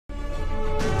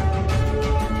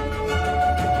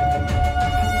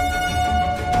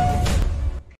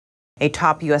A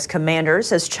top U.S. commander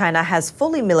says China has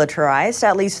fully militarized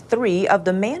at least 3 of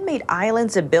the man-made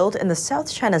islands it built in the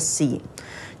South China Sea.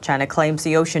 China claims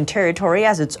the ocean territory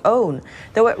as its own,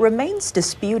 though it remains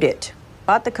disputed.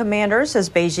 But the commander says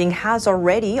Beijing has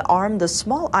already armed the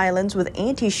small islands with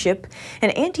anti-ship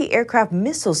and anti-aircraft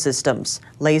missile systems,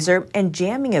 laser and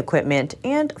jamming equipment,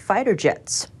 and fighter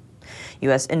jets.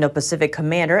 U.S. Indo-Pacific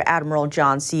Commander Admiral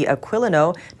John C.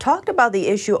 Aquilino talked about the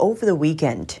issue over the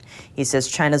weekend. He says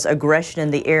China's aggression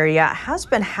in the area has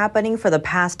been happening for the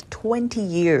past 20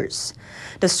 years,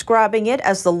 describing it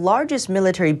as the largest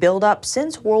military buildup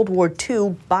since World War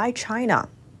II by China.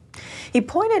 He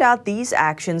pointed out these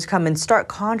actions come in stark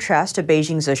contrast to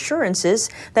Beijing's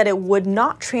assurances that it would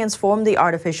not transform the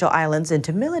artificial islands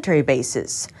into military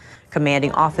bases.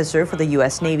 Commanding officer for the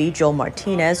U.S. Navy, Joel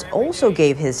Martinez, also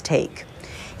gave his take.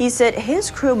 He said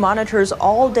his crew monitors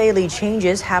all daily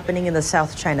changes happening in the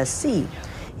South China Sea.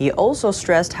 He also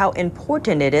stressed how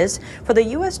important it is for the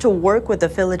U.S. to work with the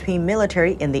Philippine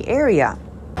military in the area.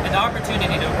 An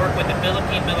opportunity to work with the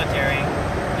Philippine military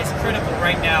is critical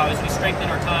right now as we strengthen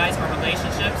our ties, our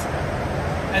relationships,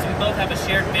 as we both have a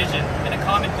shared vision and a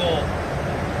common goal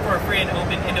for a free and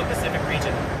open Indo-Pacific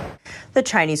region. The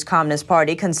Chinese Communist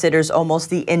Party considers almost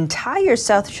the entire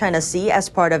South China Sea as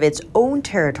part of its own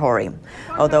territory,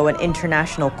 although an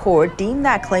international court deemed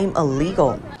that claim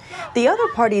illegal. The other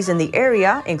parties in the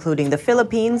area, including the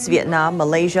Philippines, Vietnam,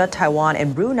 Malaysia, Taiwan,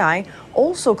 and Brunei,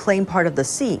 also claim part of the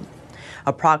sea.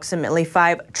 Approximately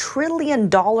 $5 trillion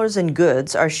in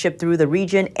goods are shipped through the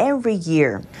region every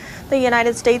year. The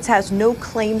United States has no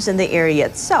claims in the area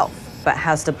itself, but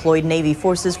has deployed Navy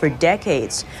forces for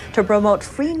decades to promote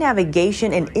free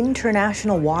navigation in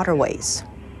international waterways.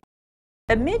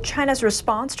 Amid China's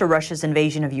response to Russia's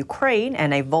invasion of Ukraine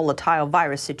and a volatile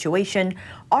virus situation,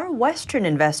 are Western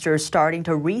investors starting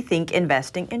to rethink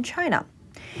investing in China?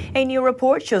 A new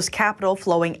report shows capital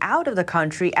flowing out of the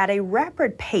country at a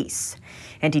rapid pace.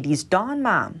 NTD's Don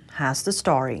Ma has the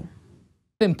story.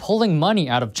 Been pulling money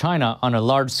out of China on a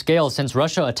large scale since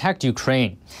Russia attacked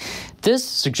Ukraine. This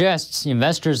suggests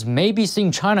investors may be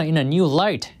seeing China in a new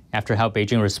light after how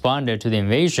Beijing responded to the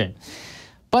invasion.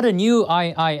 But a new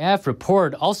IIF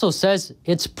report also says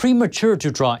it's premature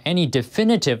to draw any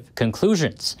definitive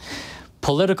conclusions.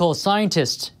 Political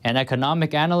scientist and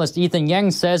economic analyst Ethan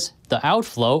Yang says the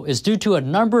outflow is due to a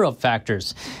number of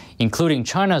factors, including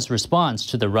China's response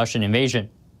to the Russian invasion.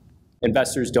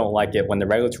 Investors don't like it when the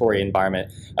regulatory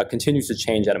environment continues to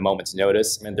change at a moment's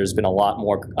notice. And there's been a lot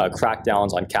more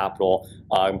crackdowns on capital,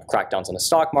 crackdowns on the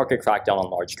stock market, crackdown on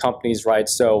large companies, right?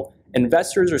 So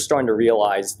investors are starting to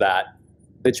realize that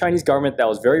the Chinese government that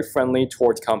was very friendly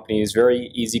towards companies,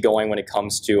 very easygoing when it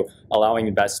comes to allowing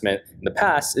investment in the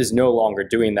past, is no longer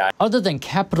doing that. Other than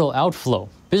capital outflow,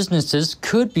 businesses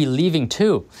could be leaving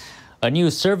too. A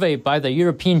new survey by the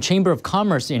European Chamber of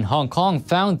Commerce in Hong Kong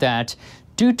found that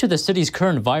due to the city's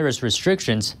current virus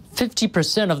restrictions,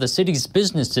 50% of the city's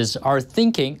businesses are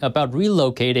thinking about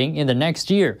relocating in the next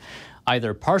year,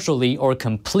 either partially or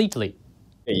completely.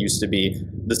 It used to be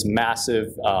this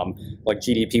massive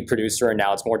GDP producer, and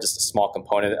now it's more just a small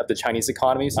component of the Chinese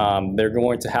economy. They're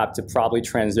going to have to probably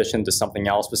transition to something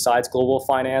else besides global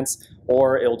finance,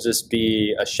 or it'll just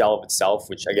be a shell of itself,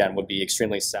 which again would be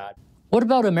extremely sad. What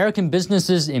about American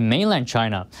businesses in mainland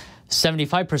China?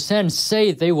 75%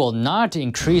 say they will not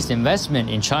increase investment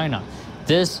in China.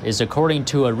 This is according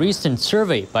to a recent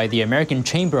survey by the American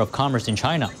Chamber of Commerce in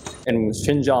China. In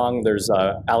Xinjiang, there's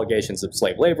allegations of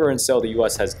slave labor, and so the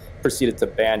U.S. has proceeded to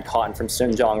ban cotton from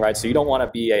Xinjiang, right? So you don't want to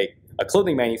be a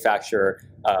clothing manufacturer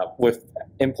with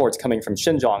imports coming from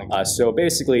Xinjiang. So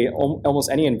basically, almost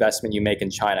any investment you make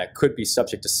in China could be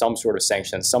subject to some sort of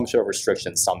sanctions, some sort of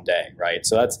restrictions someday, right?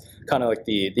 So that's kind of like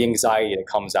the anxiety that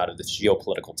comes out of this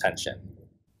geopolitical tension.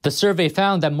 The survey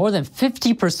found that more than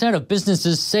 50% of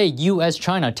businesses say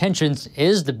U.S.-China tensions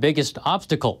is the biggest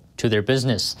obstacle to their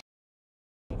business.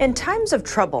 In times of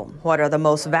trouble, what are the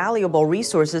most valuable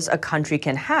resources a country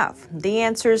can have? The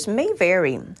answers may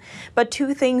vary, but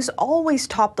 2 things always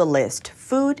top the list: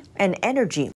 food and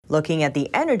energy. Looking at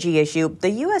the energy issue, the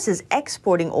U.S. is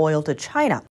exporting oil to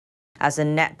China. As a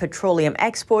net petroleum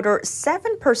exporter,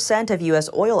 7% of U.S.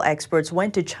 oil exports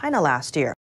went to China last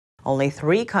year. Only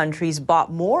 3 countries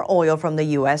bought more oil from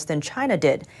the U.S. than China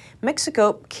did: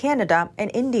 Mexico, Canada, and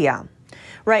India.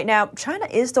 Right now, China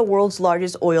is the world's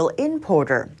largest oil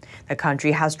importer. The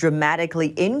country has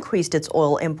dramatically increased its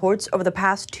oil imports over the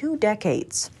past 2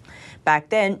 decades. Back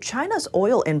then, China's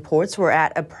oil imports were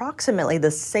at approximately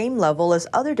the same level as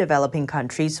other developing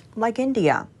countries like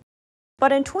India.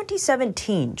 But in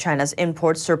 2017, China's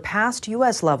imports surpassed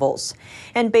U.S. levels,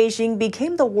 and Beijing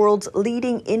became the world's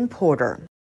leading importer.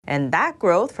 And that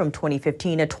growth from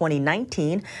 2015 to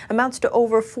 2019 amounts to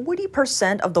over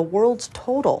 40% of the world's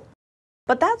total.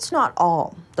 But that's not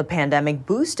all. The pandemic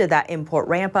boosted that import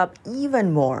ramp up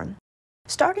even more.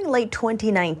 Starting late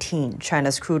 2019,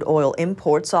 China's crude oil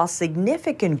imports saw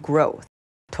significant growth,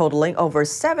 totaling over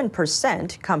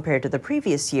 7% compared to the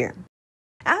previous year.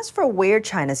 As for where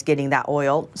China's getting that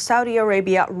oil, Saudi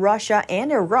Arabia, Russia,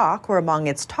 and Iraq were among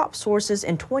its top sources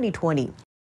in 2020.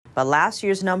 But last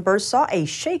year's numbers saw a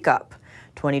shakeup.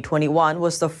 2021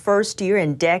 was the first year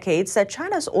in decades that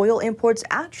China's oil imports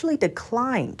actually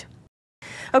declined.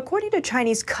 According to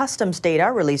Chinese customs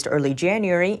data released early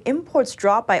January, imports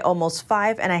dropped by almost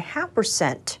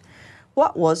 5.5%.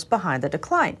 What was behind the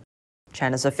decline?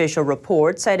 China's official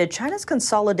report cited China's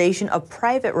consolidation of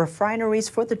private refineries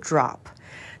for the drop.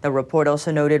 The report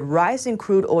also noted rising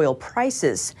crude oil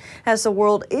prices as the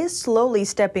world is slowly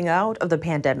stepping out of the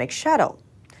pandemic shadow.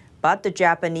 But the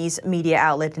Japanese media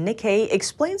outlet Nikkei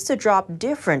explains the drop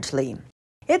differently.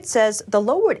 It says the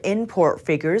lowered import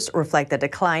figures reflect the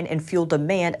decline in fuel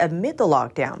demand amid the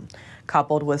lockdown,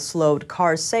 coupled with slowed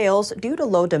car sales due to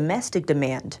low domestic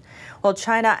demand. While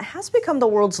China has become the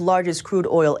world's largest crude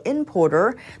oil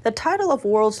importer, the title of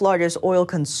world's largest oil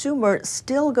consumer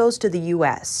still goes to the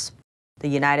U.S. The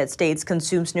United States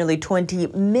consumes nearly 20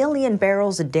 million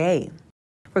barrels a day.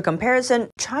 For comparison,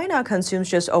 China consumes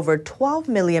just over 12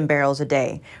 million barrels a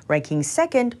day, ranking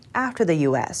second after the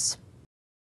U.S.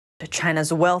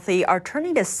 China's wealthy are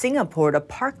turning to Singapore to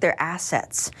park their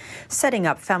assets. Setting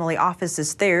up family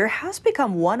offices there has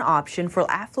become one option for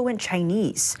affluent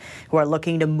Chinese who are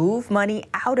looking to move money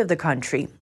out of the country.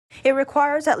 It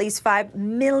requires at least $5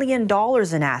 million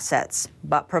in assets,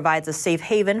 but provides a safe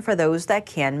haven for those that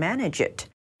can manage it.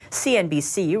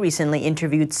 CNBC recently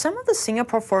interviewed some of the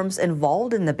Singapore firms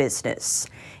involved in the business.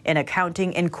 An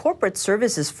accounting and corporate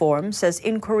services firm says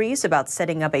inquiries about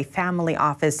setting up a family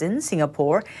office in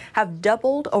Singapore have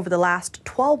doubled over the last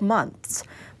 12 months,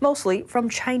 mostly from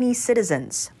Chinese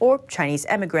citizens or Chinese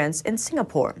immigrants in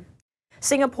Singapore.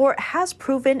 Singapore has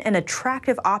proven an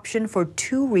attractive option for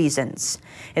two reasons: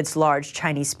 its large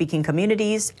Chinese-speaking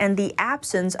communities and the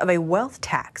absence of a wealth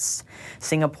tax.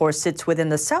 Singapore sits within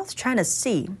the South China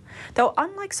Sea, though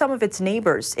unlike some of its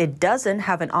neighbors, it doesn't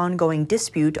have an ongoing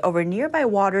dispute over nearby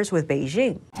waters with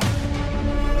Beijing.